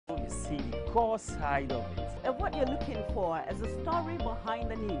see the core side of it. And what you're looking for is the story behind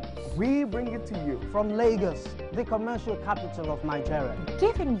the news. We bring it to you from Lagos, the commercial capital of Nigeria.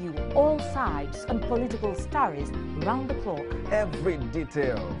 Giving you all sides and political stories round the clock. Every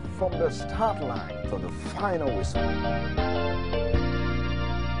detail from the start line to the final whistle.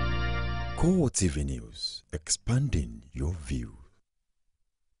 CoreTV News, expanding your view.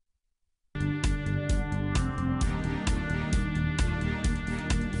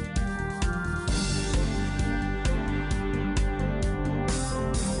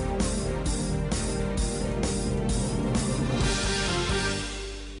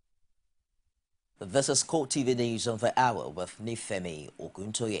 This is CoreTV News on the Hour with Nifemi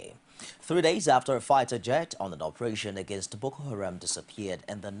Oguntoye. 3 days after a fighter jet on an operation against Boko Haram disappeared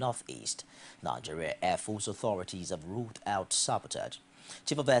in the northeast, Nigeria Air Force authorities have ruled out sabotage.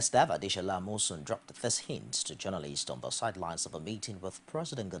 Chief of Air Staff Adeshola Mosun dropped this hint to journalists on the sidelines of a meeting with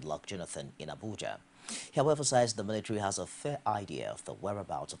President Goodluck Jonathan in Abuja. He, however, says the military has a fair idea of the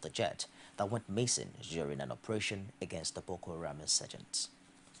whereabouts of the jet that went missing during an operation against the Boko Haram insurgents.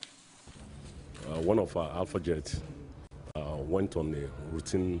 One of our Alpha jets went on a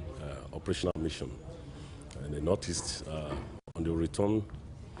routine operational mission in the northeast. On the return,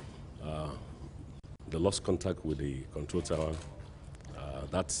 they lost contact with the control tower.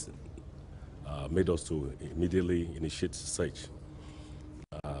 That made us to immediately initiate search.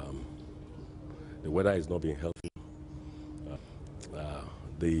 The weather is not being helpful.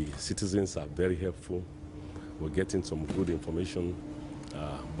 The citizens are very helpful. We're getting some good information,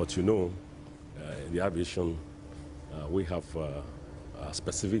 but you know, in the aviation, we have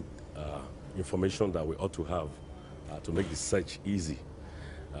specific information that we ought to have to make the search easy.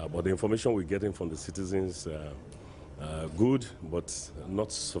 But the information we're getting from the citizens, good, but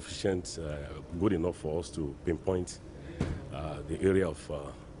not sufficient, good enough for us to pinpoint the area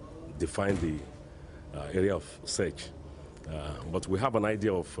of, define the area of search. But we have an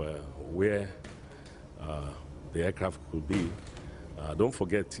idea of where the aircraft could be. Don't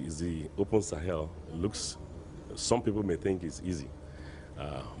forget, it's the open Sahel. It looks, some people may think it's easy,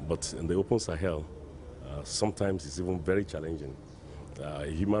 but in the open Sahel, sometimes it's even very challenging. A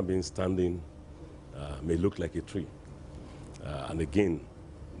human being standing may look like a tree. And again,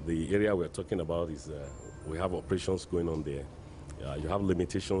 the area we're talking about is we have operations going on there. You have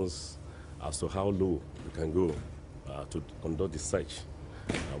limitations as to how low you can go to conduct the search.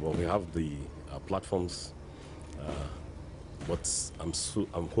 But we have the platforms. But I'm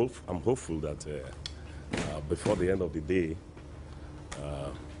hopeful that before the end of the day,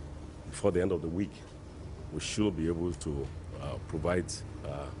 before the end of the week, we should be able to provide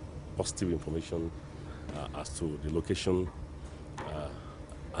positive information as to the location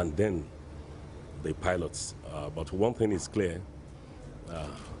and then the pilots. But one thing is clear,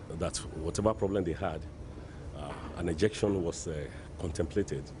 that whatever problem they had, an ejection was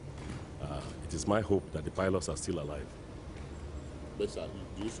contemplated. It is my hope that the pilots are still alive. Do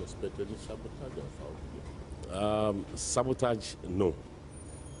you suspect any sabotage or foul? Sabotage, no,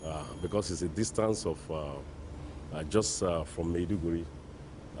 because it's a distance of just from Maiduguri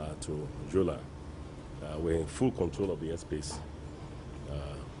to Jola. We're in full control of the airspace.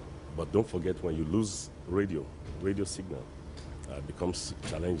 But don't forget, when you lose radio signal, it becomes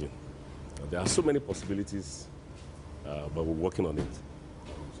challenging. There are so many possibilities, but we're working on it.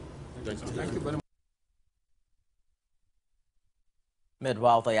 Thank you very much.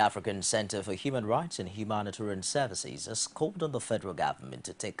 Meanwhile, the African Center for Human Rights and Humanitarian Services has called on the federal government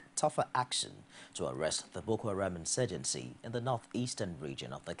to take tougher action to arrest the Boko Haram insurgency in the northeastern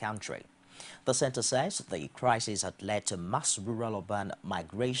region of the country. The center says the crisis had led to mass rural-urban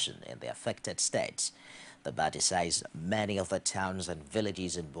migration in the affected states. The body says many of the towns and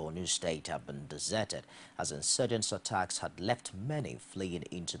villages in Borno State have been deserted as insurgents attacks had left many fleeing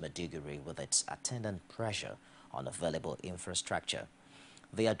into Maiduguri with its attendant pressure on available infrastructure.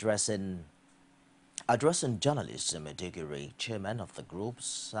 The addressing journalists in Maiduguri, chairman of the group,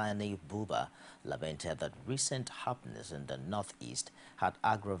 Sani Buba, lamented that recent happenings in the northeast had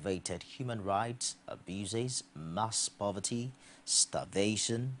aggravated human rights abuses, mass poverty,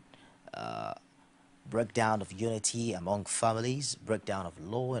 starvation, breakdown of unity among families, breakdown of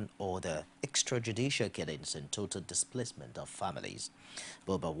law and order, extrajudicial killings, and total displacement of families.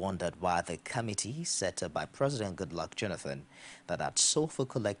 Boba wondered why the committee set up by President Goodluck Jonathan that had so far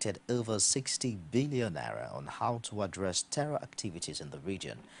collected over 60 billion naira on how to address terror activities in the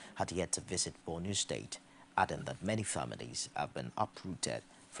region had yet to visit Borno State, adding that many families have been uprooted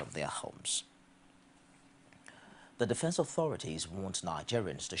from their homes. The defense authorities want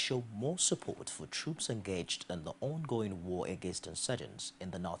Nigerians to show more support for troops engaged in the ongoing war against insurgents in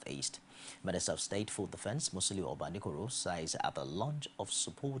the northeast. Minister of State for Defense Musiliu Obanikoro says at the launch of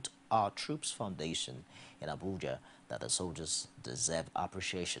Support Our Troops Foundation in Abuja that the soldiers deserve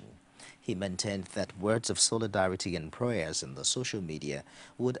appreciation. He maintained that words of solidarity and prayers in the social media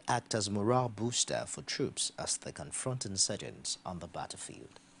would act as morale booster for troops as they confront insurgents on the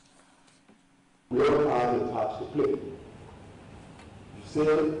battlefield. We all have a part to play. You say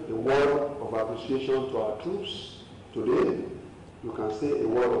a word of appreciation to our troops today, you can say a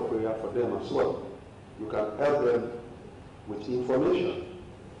word of prayer for them as well. You can help them with information.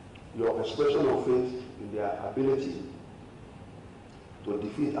 Your expression of faith in their ability to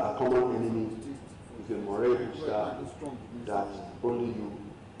defeat our common enemy is a morale booster that only you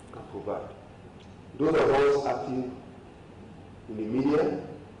can provide. Those of us active in the media,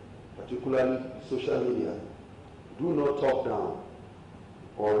 particularly social media, do not talk down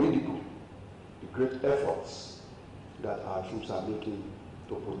or ridicule the great efforts that our troops are making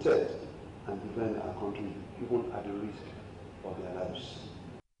to protect and defend our country, even at the risk of their lives.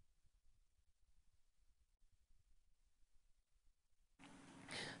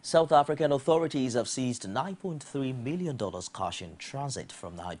 South African authorities have seized $9.3 million cash in transit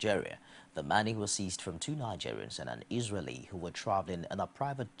from Nigeria. The money was seized from 2 Nigerians and an Israeli who were traveling in a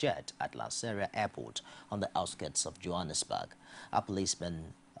private jet at Lanseria Airport on the outskirts of Johannesburg. A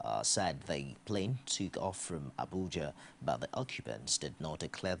policeman said the plane took off from Abuja, but the occupants did not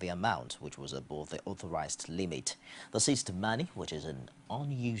declare the amount, which was above the authorized limit. The seized money, which is in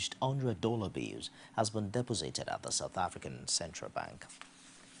unused $100 bills, has been deposited at the South African Central Bank.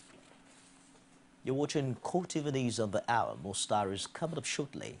 You're watching CoreTV News on the hour. More stories coming up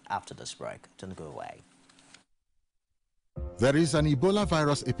shortly after this break. Don't go away. There is an Ebola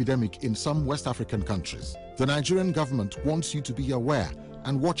virus epidemic in some West African countries. The Nigerian government wants you to be aware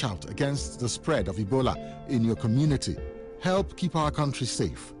and watch out against the spread of Ebola in your community. Help keep our country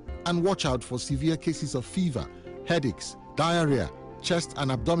safe and watch out for severe cases of fever, headaches, diarrhea, chest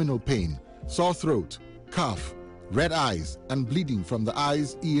and abdominal pain, sore throat, cough, red eyes and bleeding from the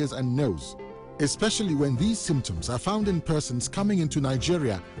eyes, ears and nose, especially when these symptoms are found in persons coming into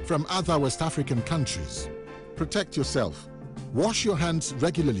Nigeria from other West African countries. Protect yourself. Wash your hands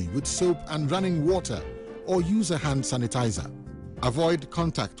regularly with soap and running water or use a hand sanitizer. Avoid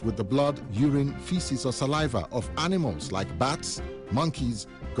contact with the blood, urine, feces or saliva of animals like bats, monkeys,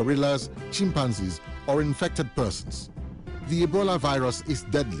 gorillas, chimpanzees or infected persons. The Ebola virus is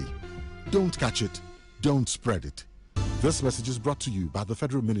deadly. Don't catch it. Don't spread it. This message is brought to you by the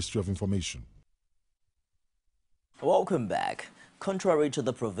Federal Ministry of Information. Welcome back. Contrary to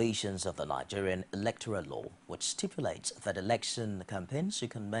the provisions of the Nigerian electoral law, which stipulates that election campaigns should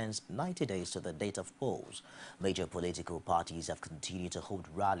commence 90 days to the date of polls, major political parties have continued to hold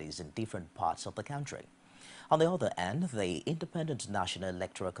rallies in different parts of the country. On the other hand, the Independent National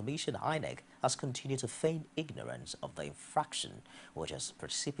Electoral Commission, INEC, has continued to feign ignorance of the infraction, which has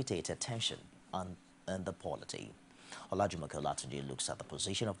precipitated tension in the polity. Olajumoke Olatunji looks at the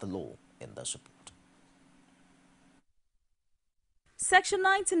position of the law in this report. Section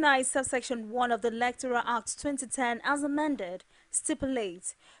 99, subsection 1 of the Electoral Act 2010 as amended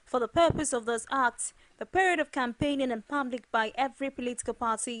stipulates, for the purpose of this act, the period of campaigning in public by every political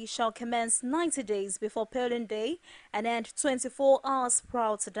party shall commence 90 days before polling day and end 24 hours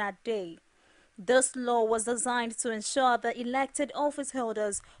prior to that day. This law was designed to ensure that elected office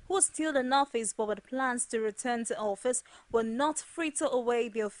holders who are still in office but with plans to return to office will not fritter away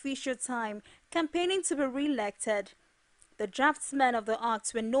their official time campaigning to be re-elected. The draftsmen of the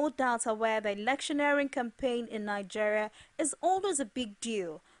act were no doubt aware that electioneering campaign in Nigeria is always a big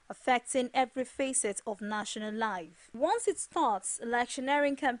deal, affecting every facet of national life. Once it starts,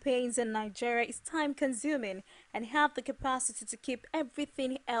 electioneering campaigns in Nigeria is time-consuming and have the capacity to keep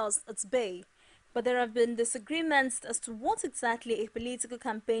everything else at bay. But there have been disagreements as to what exactly a political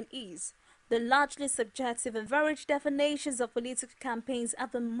campaign is. The largely subjective and varied definitions of political campaigns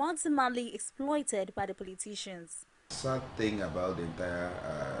have been maximally exploited by the politicians. Sad thing about the entire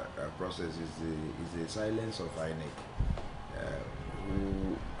process is the silence of INEC,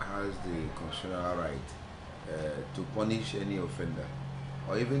 who has the constitutional right to punish any offender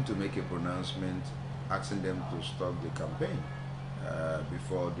or even to make a pronouncement asking them to stop the campaign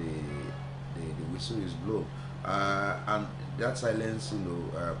before the whistle is blown. And that silence,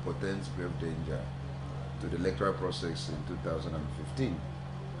 portends grave danger to the electoral process in 2015.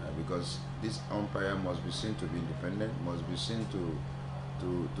 Because this umpire must be seen to be independent, must be seen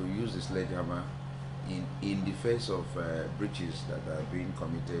to use the sledgehammer in the face of breaches that are being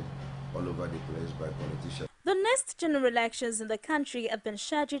committed all over the place by politicians. The next general elections in the country have been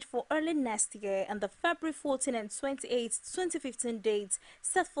scheduled for early next year, and the February 14 and 28, 2015 dates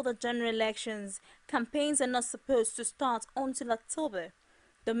set for the general elections. Campaigns are not supposed to start until October.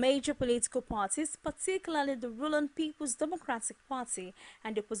 The major political parties, particularly the ruling People's Democratic Party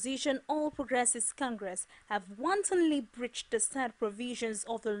and the opposition All Progressives Congress, have wantonly breached the set provisions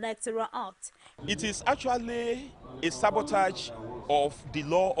of the Electoral Act. It is actually a sabotage of the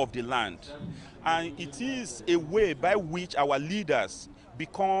law of the land, and it is a way by which our leaders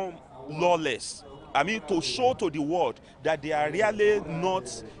become lawless. I mean, to show to the world that they are really not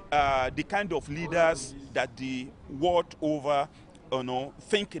the kind of leaders that the world over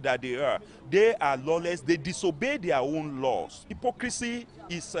think that they are. They are lawless. They disobey their own laws. Hypocrisy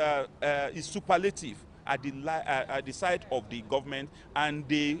is superlative at the side of the government, and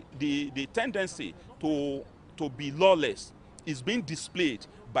the tendency to be lawless is being displayed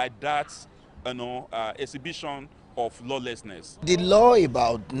by that exhibition of lawlessness. The law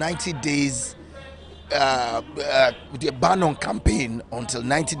about 90 days, the ban on campaign until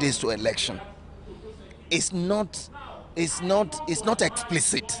 90 days to election is not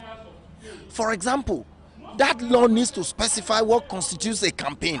explicit. For example, that law needs to specify what constitutes a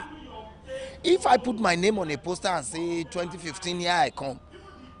campaign. If I put my name on a poster and say 2015 here I come,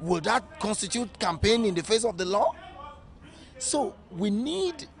 will that constitute campaign in the face of the law? So we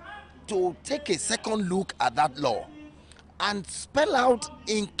need to take a second look at that law and spell out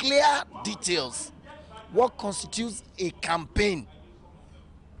in clear details what constitutes a campaign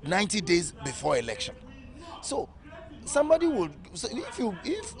 90 days before election. So somebody would, so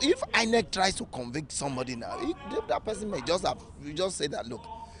if INEC tries to convict somebody now, that person may just say that, look,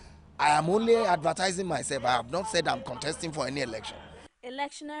 I am only advertising myself. I have not said I'm contesting for any election.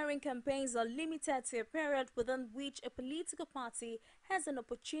 Electioneering campaigns are limited to a period within which a political party has an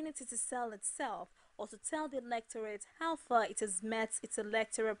opportunity to sell itself or to tell the electorate how far it has met its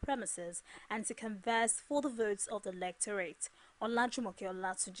electoral premises and to canvass for the votes of the electorate. Olajumoke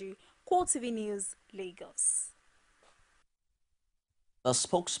Olatuji, CoreTV News, Lagos. The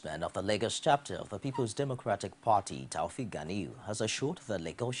spokesman of the Lagos chapter of the People's Democratic Party, Taofiq Ganiu, has assured that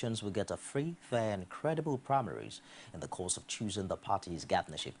Lagosians will get a free, fair and credible primaries in the course of choosing the party's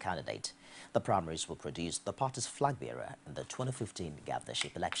governorship candidate. The primaries will produce the party's flag bearer in the 2015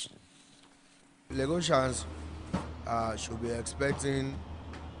 governorship election. Lagosians should be expecting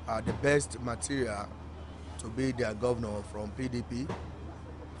the best material to be their governor from PDP.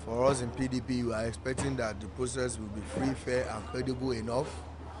 For us in PDP, we are expecting that the process will be free, fair and credible enough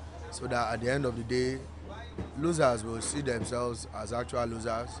so that at the end of the day, losers will see themselves as actual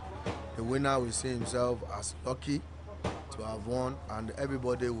losers. The winner will see himself as lucky to have won, and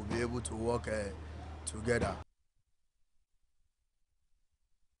everybody will be able to work together.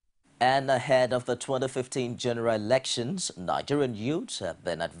 And ahead of the 2015 general elections, Nigerian youths have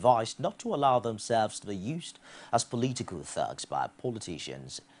been advised not to allow themselves to be used as political thugs by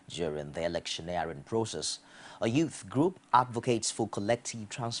politicians during the electioneering process. A youth group, Advocates for Collective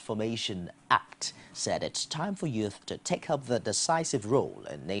Transformation Act, said it's time for youth to take up the decisive role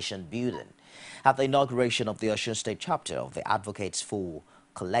in nation building. At the inauguration of the Osun State chapter of the Advocates for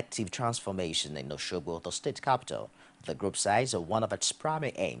Collective Transformation in Osogbo, the state capital, the group says one of its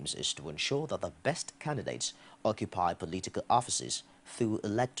primary aims is to ensure that the best candidates occupy political offices through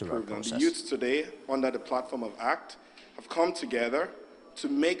electoral process. The youth today, under the platform of ACT, have come together to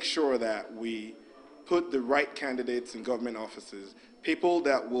make sure that we put the right candidates in government offices, people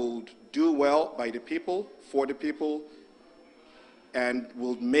that will do well by the people, for the people, and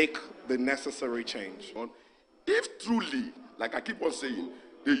will make the necessary change. If truly, like I keep on saying,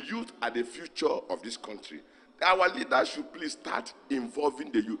 the youth are the future of this country, our leaders should please start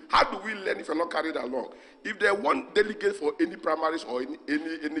involving the youth. How do we learn if you're not carried along? If they want delegates for any primaries or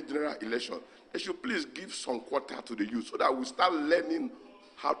any general election, they should please give some quota to the youth so that we start learning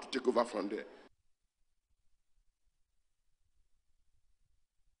how to take over from there.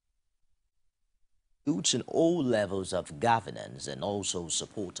 Youths in all levels of governance and also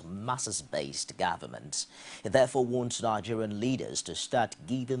support masses-based governments. It therefore wants Nigerian leaders to start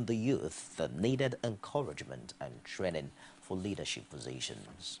giving the youth the needed encouragement and training for leadership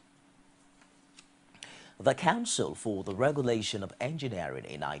positions. The Council for the Regulation of Engineering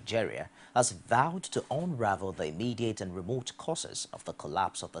in Nigeria has vowed to unravel the immediate and remote causes of the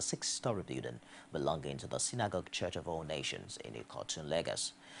collapse of the six-story building belonging to the Synagogue Church of All Nations in Ikotun,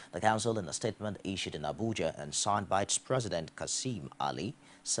 Lagos. The Council, in a statement issued in Abuja and signed by its President Kasim Ali,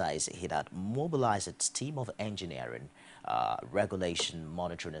 says it had mobilized its team of engineering regulation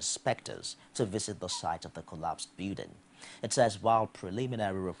monitoring inspectors to visit the site of the collapsed building. It says while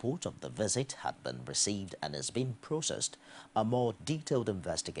preliminary report of the visit had been received and is being processed, a more detailed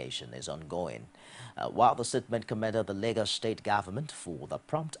investigation is ongoing. While the statement commended the Lagos state government for the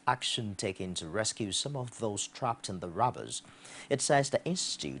prompt action taken to rescue some of those trapped in the rubbles, it says the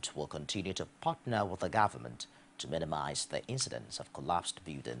institute will continue to partner with the government to minimize the incidents of collapsed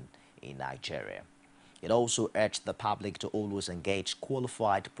building in Nigeria. It also urged the public to always engage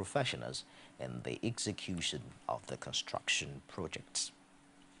qualified professionals in the execution of the construction projects.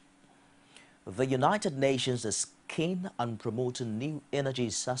 The United Nations is keen on promoting new energy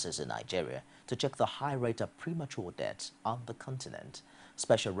sources in Nigeria to check the high rate of premature deaths on the continent.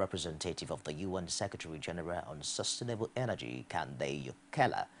 Special Representative of the UN Secretary General on Sustainable Energy, Kande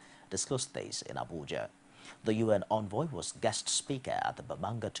Yukela, disclosed this in Abuja. The UN envoy was guest speaker at the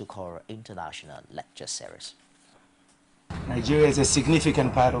Bamanga Tukor International Lecture Series. Nigeria is a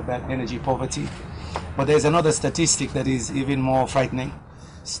significant part of that energy poverty, but there's another statistic that is even more frightening.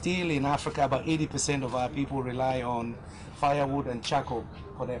 Still in Africa, about 80% of our people rely on firewood and charcoal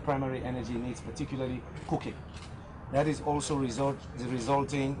for their primary energy needs, particularly cooking. That is also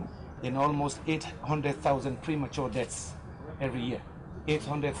resulting in almost 800,000 premature deaths every year.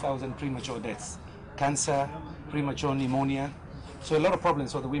 800,000 premature deaths. Cancer, premature pneumonia. So a lot of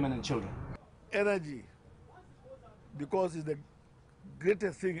problems for the women and children. Energy, because it's the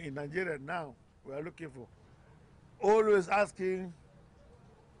greatest thing in Nigeria now we are looking for. Always asking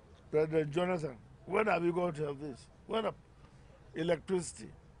President Jonathan, when are we going to have this? When are electricity?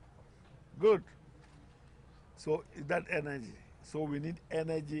 Good. So is that energy. So we need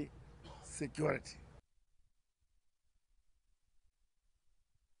energy security.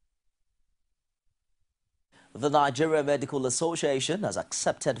 The Nigeria Medical Association has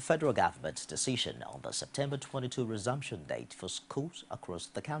accepted federal government's decision on the September 22 resumption date for schools across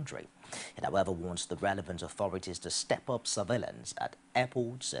the country. It, however, wants the relevant authorities to step up surveillance at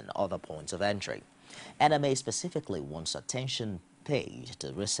airports and other points of entry. NMA specifically wants attention paid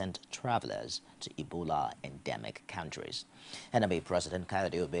to recent travelers to Ebola endemic countries. NMA President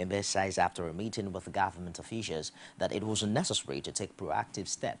Kayode Obembe says after a meeting with government officials that it was necessary to take proactive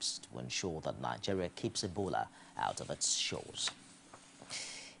steps to ensure that Nigeria keeps Ebola out of its shores.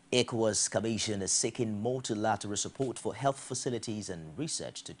 ECOWAS Commission is seeking multilateral support for health facilities and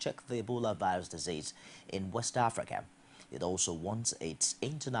research to check the Ebola virus disease in West Africa. It also wants its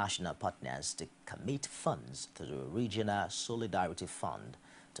international partners to commit funds to the Regional Solidarity Fund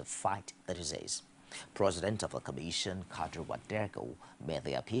to fight the disease. President of the Commission, Kadri Waderko, made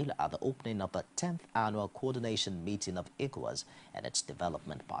the appeal at the opening of the 10th annual coordination meeting of ECOWAS and its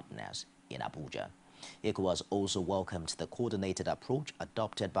development partners in Abuja. ECOWAS also welcomed the coordinated approach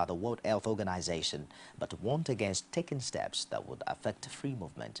adopted by the World Health Organization, but warned against taking steps that would affect free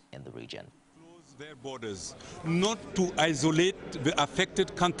movement in the region. Their borders, not to isolate the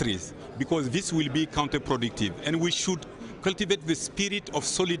affected countries, because this will be counterproductive, and we should cultivate the spirit of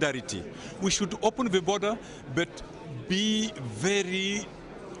solidarity. We should open the border, but be very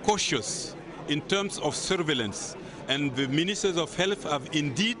cautious in terms of surveillance. And the ministers of health have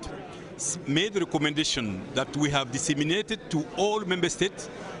indeed made the recommendation that we have disseminated to all member states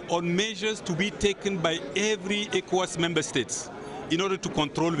on measures to be taken by every ECOWAS member states in order to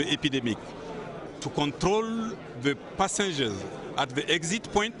control the epidemic, to control the passengers at the exit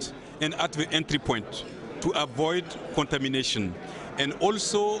point and at the entry point to avoid contamination. And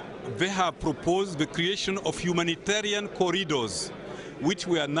also they have proposed the creation of humanitarian corridors, which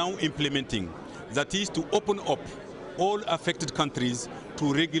we are now implementing. That is to open up all affected countries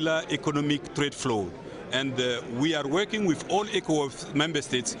to regular economic trade flow. And we are working with all ECOWAS member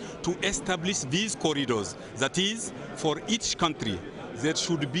states to establish these corridors. That is, for each country, there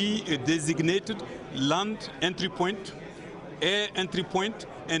should be a designated land entry point, air entry point,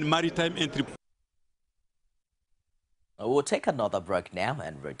 and maritime entry point. We'll take another break now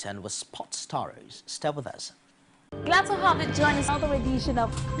and return with sports stories. Stay with us. Glad to have you join us on another edition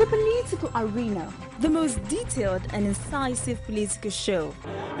of The Political Arena, the most detailed and incisive political show.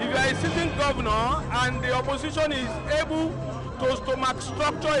 If you are a sitting governor and the opposition is able to stomach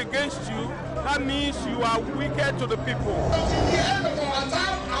structure against you, that means you are wicked to the people.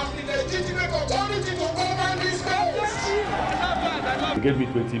 They gave me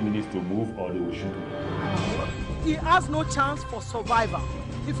 20 minutes to move or they will shoot me. He has no chance for survival.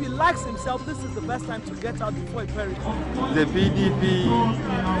 If he likes himself, this is the best time to get out before he perishes. The PDP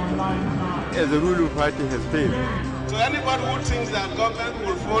as a ruling party has failed. So anybody who thinks that government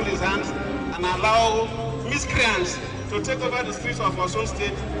will fold his hands and allow miscreants to take over the streets of our own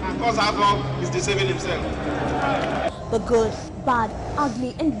state and cause havoc is deceiving himself. the good, bad,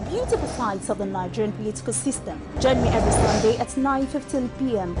 ugly and beautiful sides of the Nigerian political system. Join me every Sunday at 9:15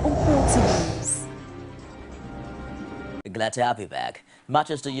 p.m. on CoreTV News. Glad to have you back.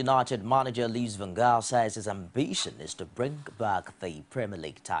 Manchester United manager Louis van Gaal says his ambition is to bring back the Premier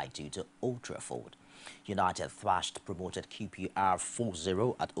League title to Old Trafford. United thrashed promoted QPR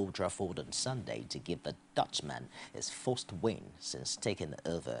 4-0 at Old Trafford on Sunday to give the Dutchman his first win since taking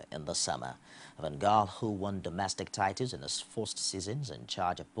over in the summer. Van Gaal, who won domestic titles in his first seasons in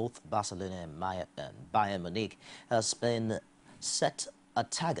charge of both Barcelona and Bayern Munich, has been set a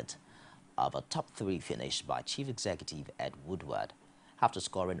target of a top 3 finish by Chief Executive Ed Woodward. After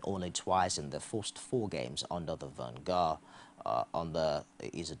scoring only twice in the first 4 games under the Van Gaal, under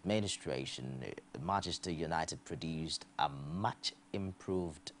his administration, Manchester United produced a much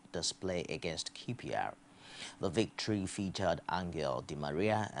improved display against QPR. The victory featured Angel Di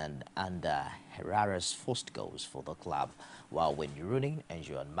Maria and Ander Herrera's first goals for the club, while Wayne Rooney and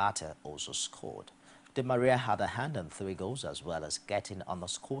Juan Mata also scored. Di Maria had a hand in 3 goals as well as getting on the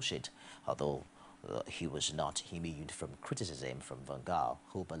score sheet, although he was not immune from criticism from Van Gaal,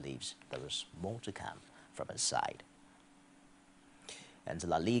 who believes there is more to come from his side. And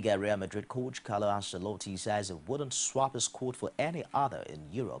La Liga, Real Madrid coach Carlo Ancelotti says he wouldn't swap his squad for any other in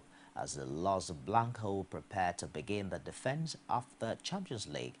Europe as the Los Blancos prepare to begin the defense of the Champions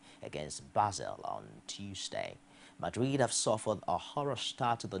League against Basel on Tuesday. Madrid have suffered a horror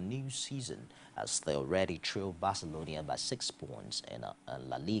start to the new season as they already trail Barcelona by 6 points in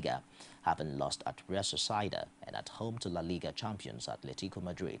La Liga, having lost at Real Sociedad and at home to La Liga champions Atletico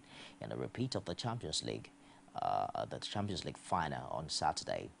Madrid in a repeat of the Champions League final on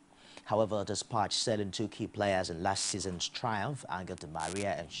Saturday. However, despite selling 2 key players in last season's triumph, Angel Di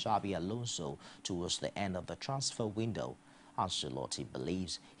Maria and Xabi Alonso, towards the end of the transfer window, Ancelotti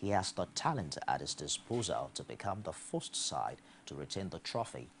believes he has the talent at his disposal to become the first side to retain the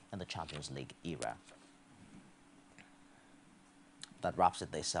trophy in the Champions League era. That wraps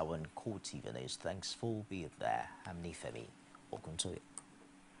it this hour on CoreTV News. Thanks for being there. I'm Nifemi Okuntoye.